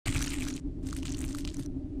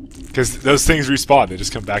Because those things respawn, they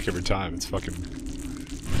just come back every time. It's fucking...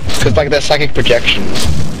 Because, like, they're psychic projections.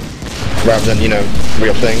 Rather than, you know,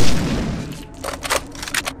 real things.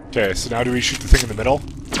 Okay, so now do we shoot the thing in the middle?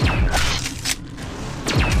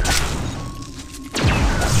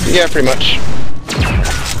 Yeah, pretty much.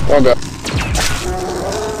 Oh god.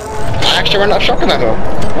 I actually ran out of shotgun ammo.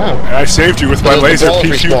 Wow. And I saved you with my laser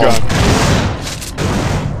PQ gun.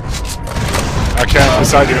 I can't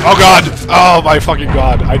beside you. Oh god! Oh my fucking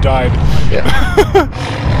god, I died.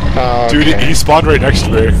 Yeah. Dude, he spawned right next to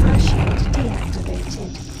me.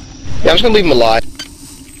 Yeah, I'm just gonna leave him alive.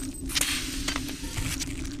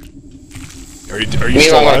 Are you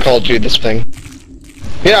still I'm gonna alive? call Jude this thing.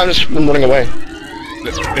 Yeah, I'm running away.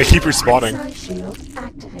 They keep respawning.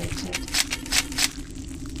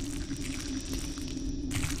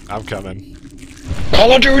 I'm coming.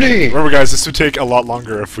 Call of Duty! Remember guys, this would take a lot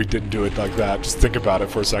longer if we didn't do it like that. Just think about it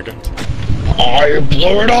for a second. I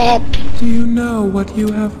blew it up! Do you know what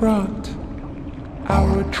you have wrought?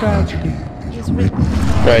 Our tragedy is written.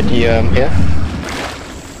 Right, yeah?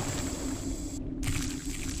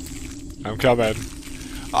 I'm coming.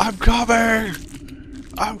 I'm coming!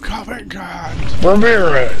 I'm coming, God!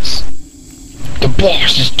 Ramirez! The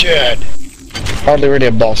boss is dead! Hardly really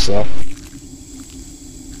a boss, though.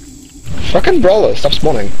 Fucking brawler, stop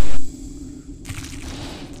spawning.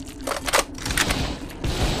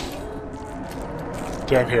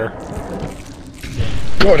 Okay, I'm here.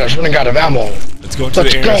 Good, I was running out of ammo. Let's go into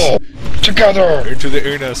Let's the go! anus. Together! Into the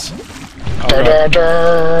anus. Oh, Da, da,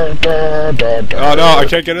 da, da, da, da. oh no, I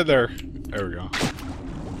can't get in there. There we go.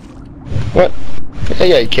 What?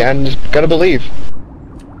 Yeah, you can. Just gotta believe.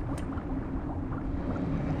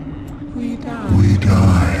 We die. We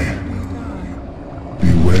die.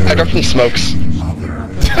 Beware. I dropped some smokes. Mother.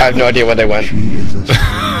 I have no idea where they went. She is a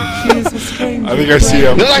She is a stranger. I think I see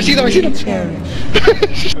him. No, I see them, I see them!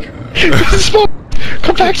 Cherish. Smoke!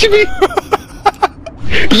 Come back to me!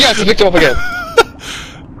 Yes, I picked him up again.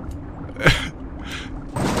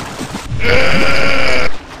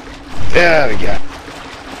 There we go.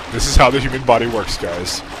 This is how the human body works,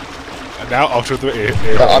 guys. And now out of the air.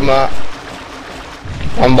 I'm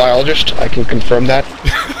a biologist, I can confirm that.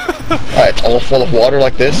 It's all full of water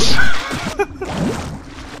like this.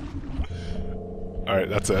 Alright,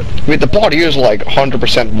 that's it. I mean, the body is like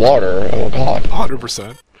 100% water. Oh god.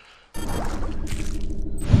 100%.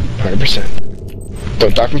 100%.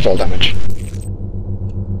 Don't die from fall damage.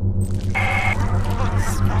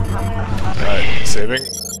 Alright, saving.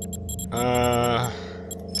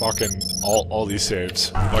 Fucking all these saves.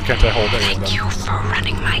 Why can't I hold any of them? Thank you for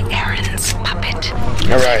running my errands, puppet.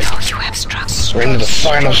 Alright. Though you have struck We're into the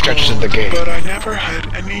final stretches of the game. But I never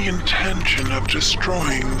had any intention of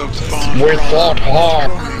destroying the bond. We fought hard.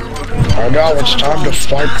 And now it's time to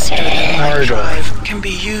fight harder. drive can be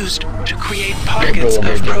used to create pockets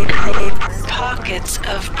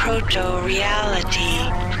of proto-reality.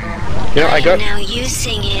 You know, I got... Now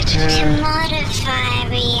using it to modify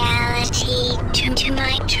reality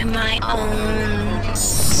to my own.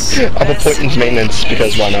 I'll put points maintenance,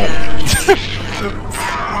 because why not? The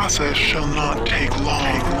process shall not take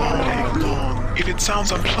long. If it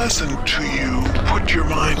sounds unpleasant to you, put your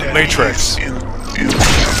mind at Matrix. ease in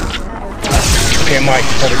Okay, Mike,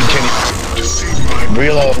 better continue. to see my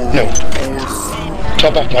Reload. No.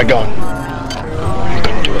 Top off my gun. You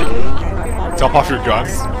couldn't do it. Top off your gun?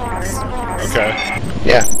 Okay.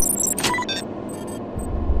 Yeah.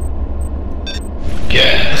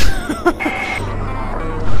 Yeah.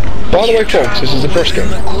 By the way, folks, this is the first game.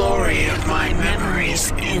 The glory of my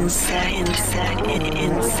memories, insect.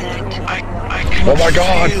 I can Oh my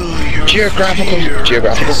god! feel your Geographical. fear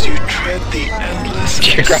Geographical. as you tread the endless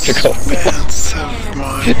Geographical. expanse of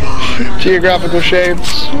my mind. Geographical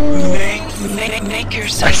shapes. Make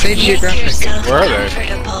yourself. I say geographic. Where are they?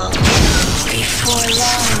 Comfortable. Before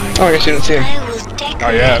long, Oh, I guess you didn't see him. I will decorate Oh,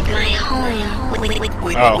 yeah. my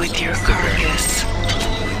home Oh. with your carcass.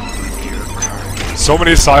 So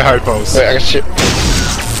many sci-hi posts. Wait, I guess shit.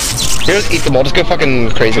 Here, just eat them all. Just go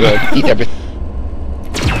fucking crazy mode. Eat everything.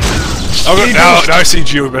 Oh, now I see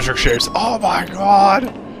geometric shapes. Oh my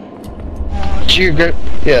god!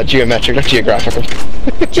 Yeah, geometric, not geographical.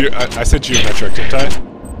 I said geometric, didn't I?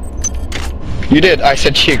 You did. I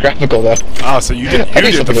said geographical though. Ah, so you did. I You think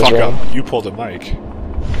did the something was fuck wrong. up. You pulled a mic.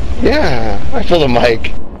 Yeah, I pulled a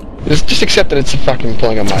mic. Just accept that it's fucking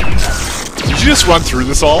pulling a mic. Did you just run through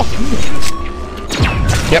this all?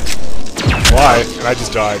 Yep. Why? And I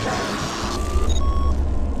just died.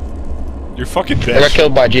 You're fucking I got bitch.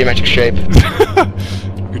 killed by a geometric shape.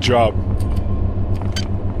 Good job.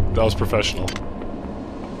 That was professional.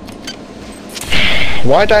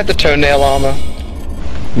 Why'd I have the toenail armor?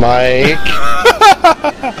 Mike.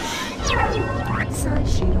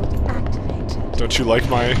 Don't you like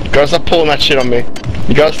my... You gotta stop pulling that shit on me.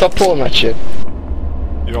 You gotta stop pulling that shit.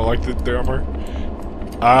 You don't like the armor?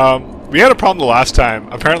 We had a problem the last time.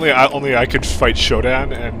 Apparently only I could fight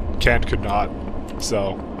Shodan and Ken could not.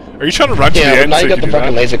 So... Are you trying to run to the Yeah, but end now so you you got can the do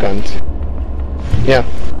fucking that? laser guns. Yeah.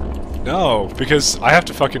 No, because I have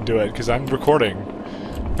to fucking do it, because I'm recording.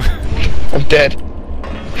 I'm dead.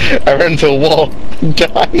 I ran into a wall.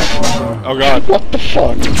 Died. Oh god. What the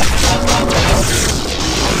fuck?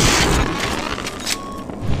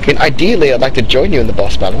 I mean, ideally, I'd like to join you in the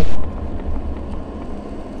boss battle.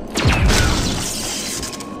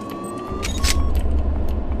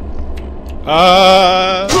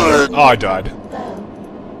 Oh, I died.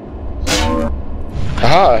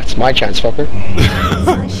 Aha, it's my chance, fucker.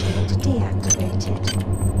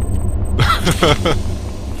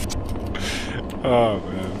 Oh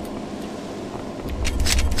man.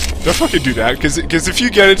 Don't fucking do that, because if you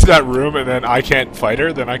get into that room and then I can't fight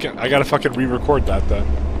her, then I gotta fucking re-record that then.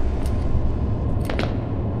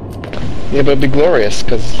 Yeah, but it'd be glorious,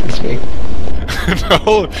 because it's me.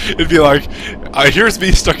 No, it'd be like, here's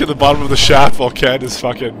me stuck in the bottom of the shaft while Ken is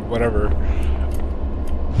fucking whatever.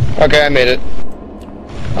 Okay, I made it.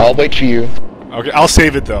 I'll wait for you. Okay, I'll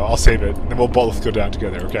save it though, I'll save it, and then we'll both go down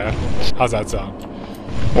together, okay? How's that sound?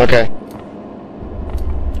 Okay.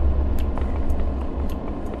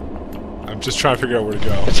 I'm just trying to figure out where to go.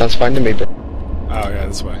 That sounds fine to me, bro. Oh yeah,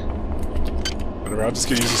 this way. Whatever, I'm just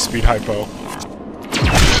gonna use a speed hypo.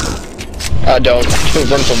 Don't.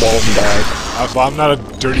 Run some walls and die. But I'm not a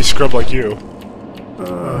dirty scrub like you.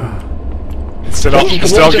 Instead I'll You can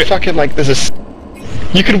instead walk I'll to get... fucking, like,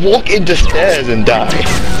 you can walk into stairs and die.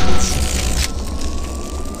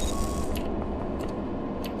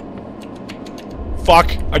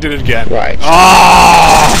 Fuck! I did it again. Right.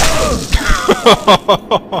 Ah!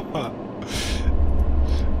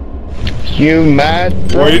 You mad,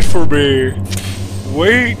 bro? Wait for me.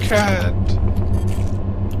 Wait, cat.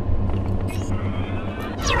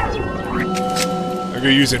 I'm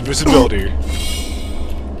gonna use invisibility.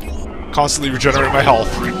 Constantly regenerate my health.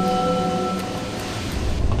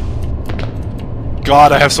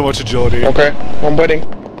 God, I have so much agility. Okay, I'm waiting.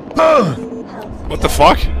 What the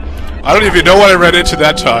fuck? I don't even know what I ran into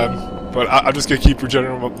that time. But I'm just gonna keep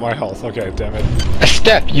regenerating my health. Okay, damn it. A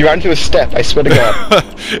step! You ran into a step, I swear to God.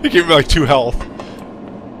 It gave me like 2 health.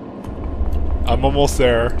 I'm almost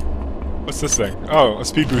there. What's this thing? Oh, a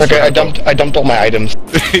speed boost. Okay, I dumped all my items.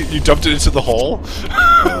 You dumped it into the hole?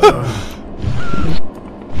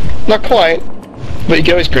 Not quite, but you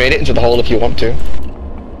can always grade it into the hole if you want to.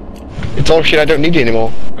 It's all shit I don't need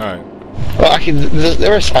anymore. Alright. Well, actually,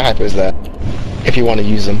 there are side hypos there, if you want to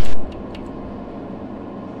use them.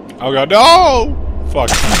 Oh god, no!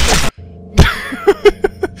 Fuck.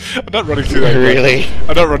 I'm not running through that again. Really?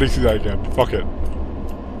 I'm not running through that again. Fuck it.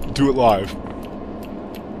 Do it live.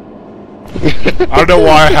 I don't know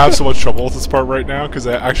why I have so much trouble with this part right now, because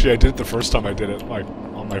I did it the first time I did it, like,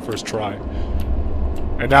 on my first try.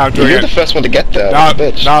 And now I'm doing You're it... the first one to get there, now,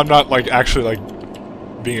 bitch. now I'm not, like, actually, like,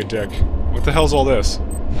 being a dick. What the hell's all this?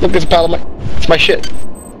 Look, there's a pile of my... It's my shit.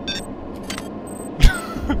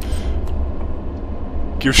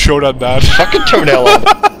 Give Shodan that. Fucking toenail on it.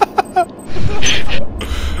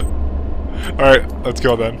 Alright, let's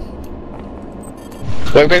go then.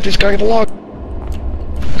 Wait, wait, this guy get the log.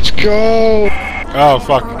 Let's go. Oh,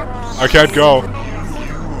 fuck. I can't go.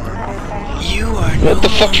 You are What the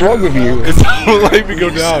fuck's wrong with you? It's not letting me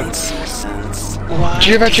go down.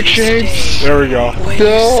 Geometric shapes. There we go.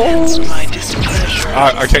 No. My displeasure.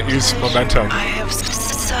 I can't use momentum. I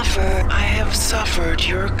have suffered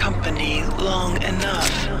your company long enough.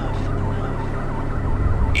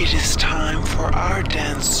 It is time for our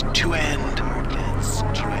dance to end.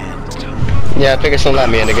 Yeah, I think it's gonna let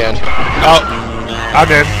me in again. Oh,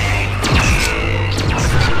 I'm in.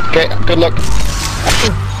 Okay, good luck.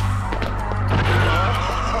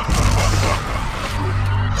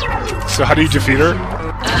 So how do you defeat her?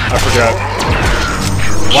 I forgot.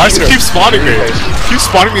 Why does it keep spawning me? It keeps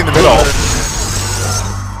spawning me in the middle.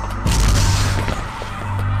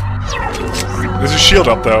 There's a shield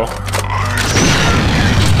up though.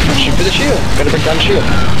 Shoot for the shield. Gotta break down the shield.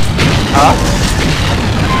 Huh?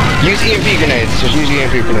 Use EMP grenades. Just use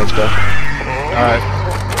EMP grenades, bro. Alright.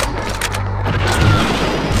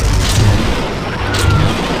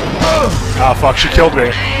 Ah, fuck, she killed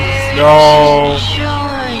me. No.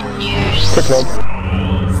 Quick roll.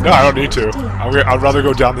 No, I don't need to. I'd rather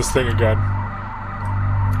go down this thing again.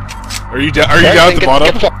 Are you down at the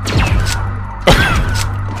bottom?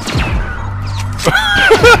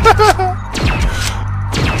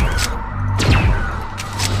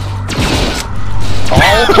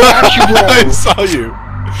 flash you, bro. I saw you.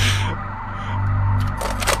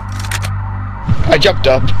 I jumped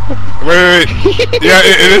up. Wait. Yeah,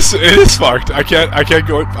 it is fucked. I can't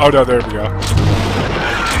go. Oh no, there we go.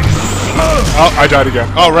 Oh, I died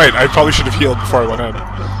again. Oh right, I probably should have healed before I went in.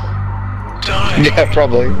 Yeah,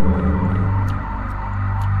 probably.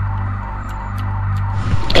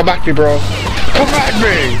 Come back me, bro. Come back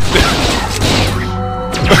me!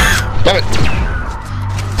 Damn it.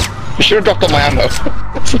 You should have dropped all my ammo.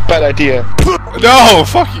 That's a bad idea. No,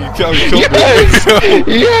 fuck you. You killed me.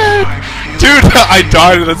 Yes! Dude, I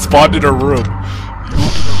died and then spawned in a room.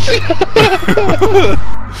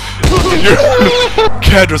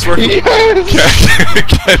 Ken was working. Yes!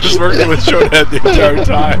 Ken was working with Shodan the entire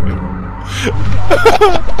time.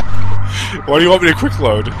 Why do you want me to quick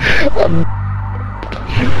load?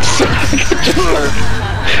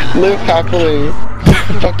 Live happily.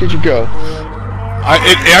 Where the fuck did you go?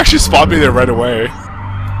 It actually spawned me there right away.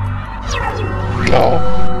 No.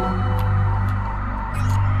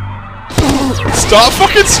 Stop!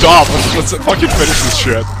 Fucking stop! Let's fucking finish this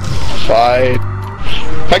shit. Fine.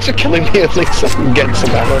 Thanks for killing me, at least I can get some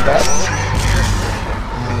ammo back.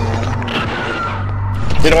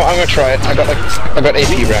 You know what, I'm gonna try it. I got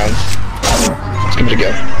AP rounds. Let's give it a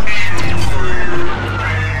go.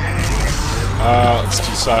 Let's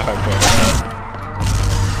do sci-hi play.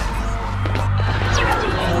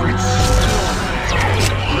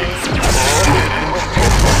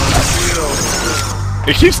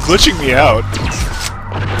 It keeps glitching me out.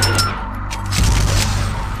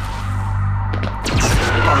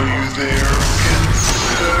 Are you there,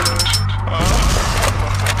 insect?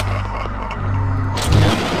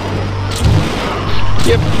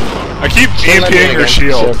 Yep. I keep Don't let me EMPing your again,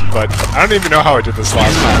 shield, so- but I don't even know how I did this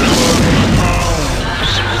last time.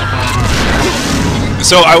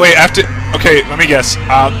 So I wait after. Okay, let me guess.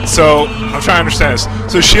 So I'm trying to understand this.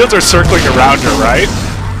 So shields are circling around her, right?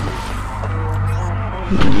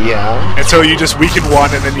 Yeah. And so you just weaken one,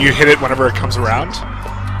 and then you hit it whenever it comes around.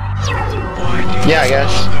 Yeah, I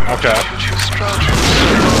guess. Okay.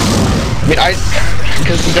 I mean,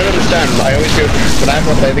 because you don't understand, I always go, when I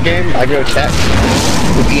want to play the game, I go tech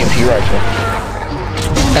with EMP rifle.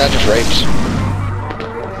 And that just rapes.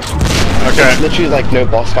 Okay. It's literally like no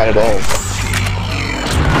boss fight at all.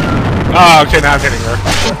 Ah, okay, now I'm hitting her.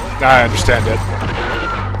 Now I understand it.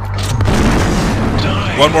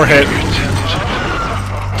 One more hit.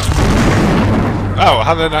 Oh,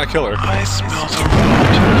 how did I not kill her? I smell the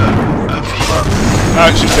rot of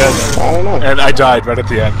Oh, she's dead. I don't know. And I died right at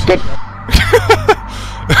the end. Good.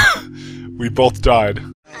 We both died.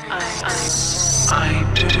 I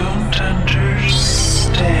don't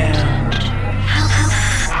understand.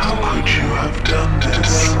 How could you have done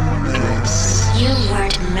this? You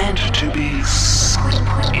weren't meant To be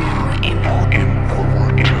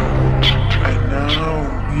important. And now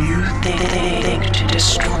you think to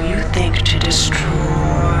destroy. You think to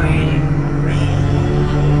destroy me.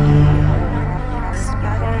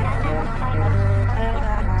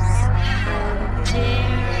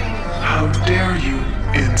 how dare you,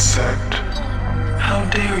 insect? How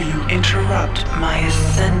dare you interrupt my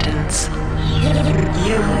ascendance?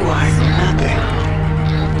 You are nothing.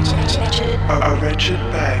 A wretched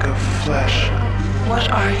bag of flesh. What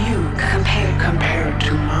are you compared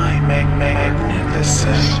to my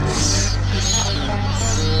Magnificence.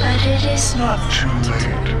 But it is Not too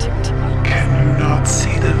late. Can you not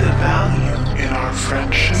see the value in our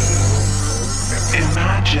friendship?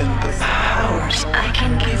 Imagine the powers I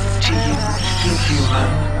can give to you,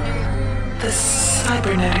 human. The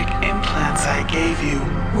cybernetic implants I gave you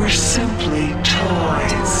were simply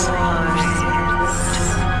toys.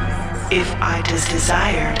 If I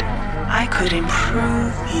desired, I could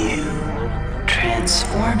improve you,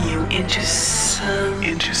 transform you into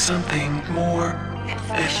something more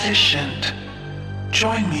efficient.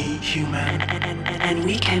 Join me, human, and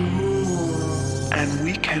we can rule. and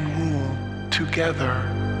we can rule together.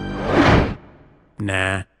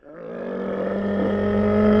 Nah.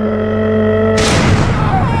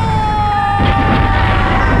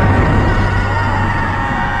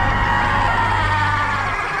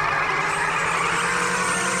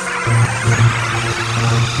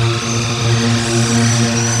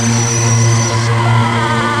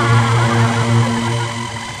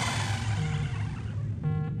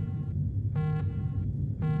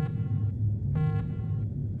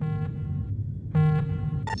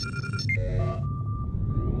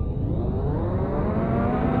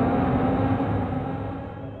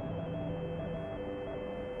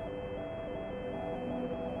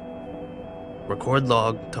 Record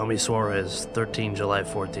log, Tommy Suarez, 13 July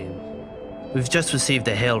 14. We've just received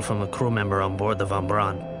a hail from a crew member on board the Van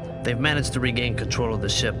Braun. They've managed to regain control of the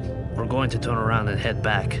ship. We're going to turn around and head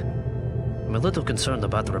back. I'm a little concerned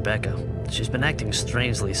about Rebecca. She's been acting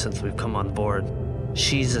strangely since we've come on board.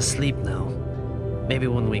 She's asleep now. Maybe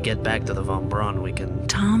when we get back to the Von Braun, we can...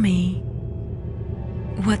 Tommy,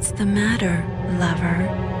 what's the matter, lover?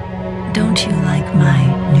 Don't you like my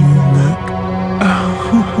new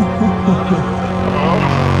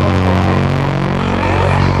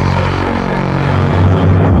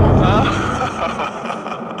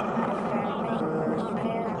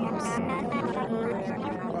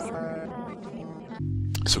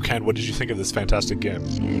So Ken, what did you think of this fantastic game?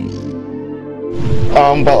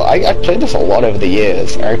 Well, I played this a lot over the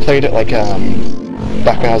years. I played it, like,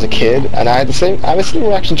 back when I was a kid, and I had the same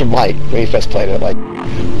reaction to Mike when he first played it, like,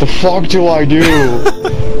 the fuck do I do?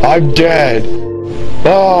 I'm dead.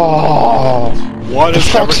 Oh, What the is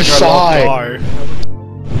fuck's a everything sigh?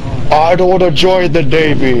 I don't want to join the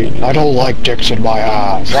Navy. I don't like dicks in my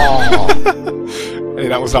ass. Oh. Hey,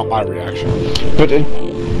 that was not my reaction. But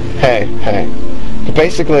hey. But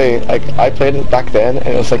basically, like, I played it back then, and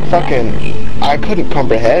it was like fucking, I couldn't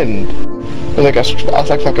comprehend. Like, I was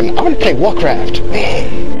like fucking, I'm gonna play Warcraft. Oh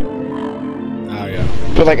yeah.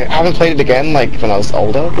 But like, I haven't played it again, like, when I was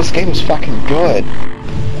older. This game is fucking good.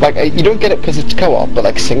 Like, you don't get it because it's co-op, but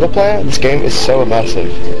like, single player, this game is so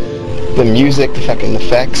immersive. The music, the fucking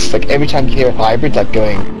effects, like, every time you hear a hybrid, like,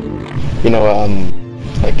 going, you know,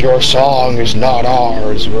 like, your song is not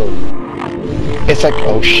ours, it's like,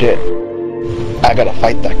 oh shit, I gotta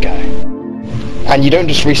fight that guy. And you don't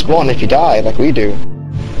just respawn if you die, like we do.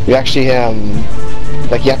 You actually,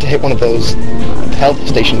 like, you have to hit one of those health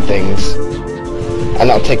station things, and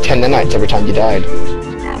that'll take 10 nanites every time you died.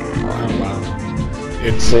 Oh wow.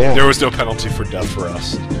 So, yeah. There was no penalty for death for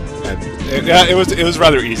us. And it was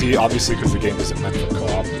rather easy, obviously, because the game isn't meant for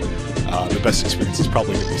co-op. The best experience is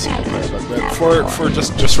probably going to be single player, but for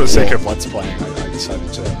just for the sake of let's playing, I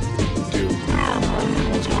decided to do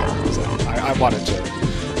multiplayer because I wanted to.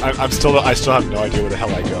 I still have no idea where the hell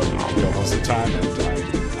I go most of the time, and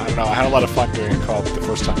I don't know. I had a lot of fun doing a co-op the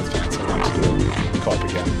first time I played, so I wanted to do co-op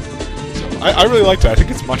again. So I really liked it. I think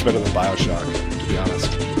it's much better than BioShock, to be honest.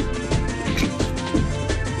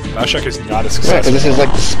 BioShock is not a success. Yeah, this is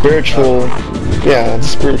like the spiritual. Yeah, it's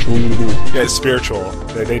spiritual. Yeah, it's spiritual.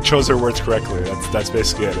 They chose their words correctly. That's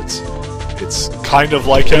basically it. It's kind of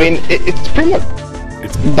like it. I mean, it's pretty much.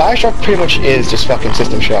 BioShock pretty much is just fucking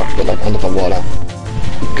System Shock, but like under the water.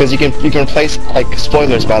 Because you can replace, like,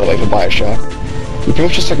 spoilers by the way for BioShock. You pretty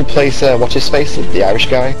much just like replace what's his face, the Irish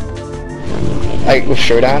guy. Like with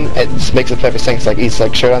Showdown, it just makes the perfect sense. Like he's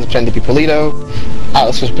like Showdown's pretending to be Polito,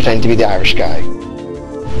 Atlas was pretending to be the Irish guy.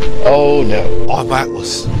 Oh no. I'm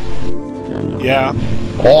Atlas. Yeah.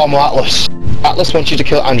 Oh, I'm Atlas. Atlas wants you to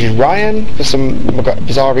kill Andrew Ryan for some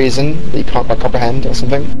bizarre reason that you can't quite comprehend or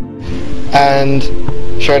something. And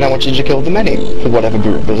Showdown wants you to kill the many for whatever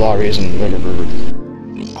bizarre reason.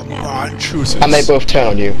 I'm choosing. And they both turn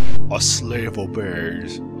on you. A slave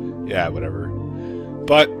obeys. Yeah, whatever.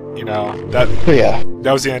 But you know that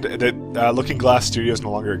was the end. Looking Glass Studios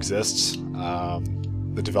no longer exists.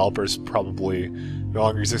 The developers probably no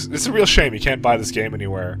longer exist. It's a real shame you can't buy this game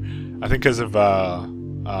anywhere. I think because of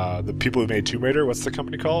the people who made Tomb Raider. What's the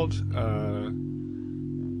company called? I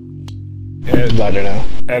don't know.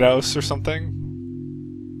 Eidos or something.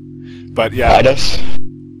 But yeah, Eidos.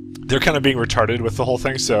 They're kind of being retarded with the whole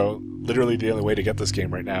thing. So literally, the only way to get this game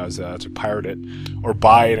right now is to pirate it or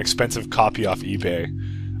buy an expensive copy off eBay.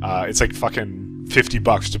 It's like fucking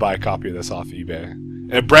 $50 to buy a copy of this off eBay.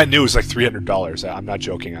 And brand new is like $300. I'm not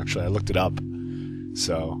joking. Actually, I looked it up.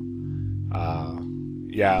 So,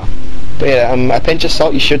 yeah. But yeah, a pinch of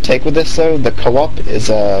salt you should take with this though. The co-op is,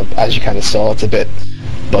 as you kind of saw, it's a bit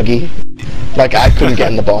buggy. Like I couldn't get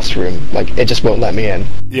in the boss room. Like it just won't let me in.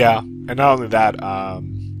 Yeah, and not only that,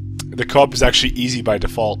 the co-op is actually easy by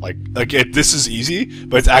default. This is easy,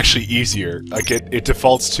 but it's actually easier. Like it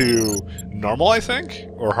defaults to normal, I think,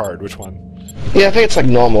 or hard. Which one? Yeah, I think it's like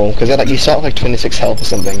normal because like you start with like 26 health or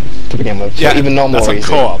something to begin with. So yeah, even normal. That's on easy.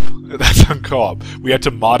 co-op. That's on co-op. We had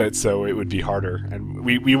to mod it so it would be harder, and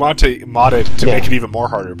we want to mod it to make it even more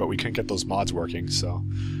harder, but we couldn't get those mods working. So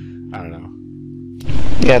I don't know.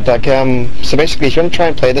 Yeah, like so basically, if you want to try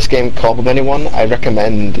and play this game co-op with anyone, I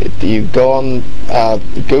recommend that you go on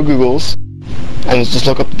go Google's and just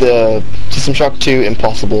look up the System Shock 2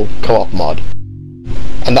 Impossible co-op mod,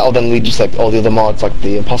 and that will then lead you to like all the other mods, like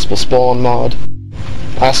the Impossible Spawn mod.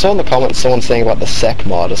 I saw in the comments someone saying about the Sec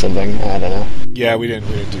mod or something. I don't know. Yeah, we didn't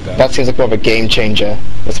do that. That seems like more of a game changer.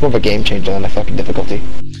 It's more of a game changer than a fucking difficulty.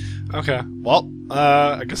 Okay, well,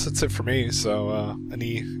 I guess that's it for me. So,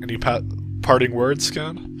 any parting words,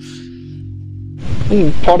 Scott?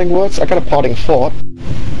 Parting words? I got a parting thought.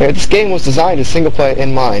 This game was designed as single player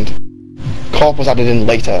in mind. Co-op was added in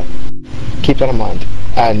later. Keep that in mind.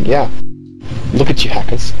 And yeah, look at you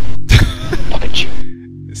hackers. Look at you.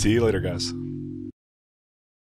 See you later, guys.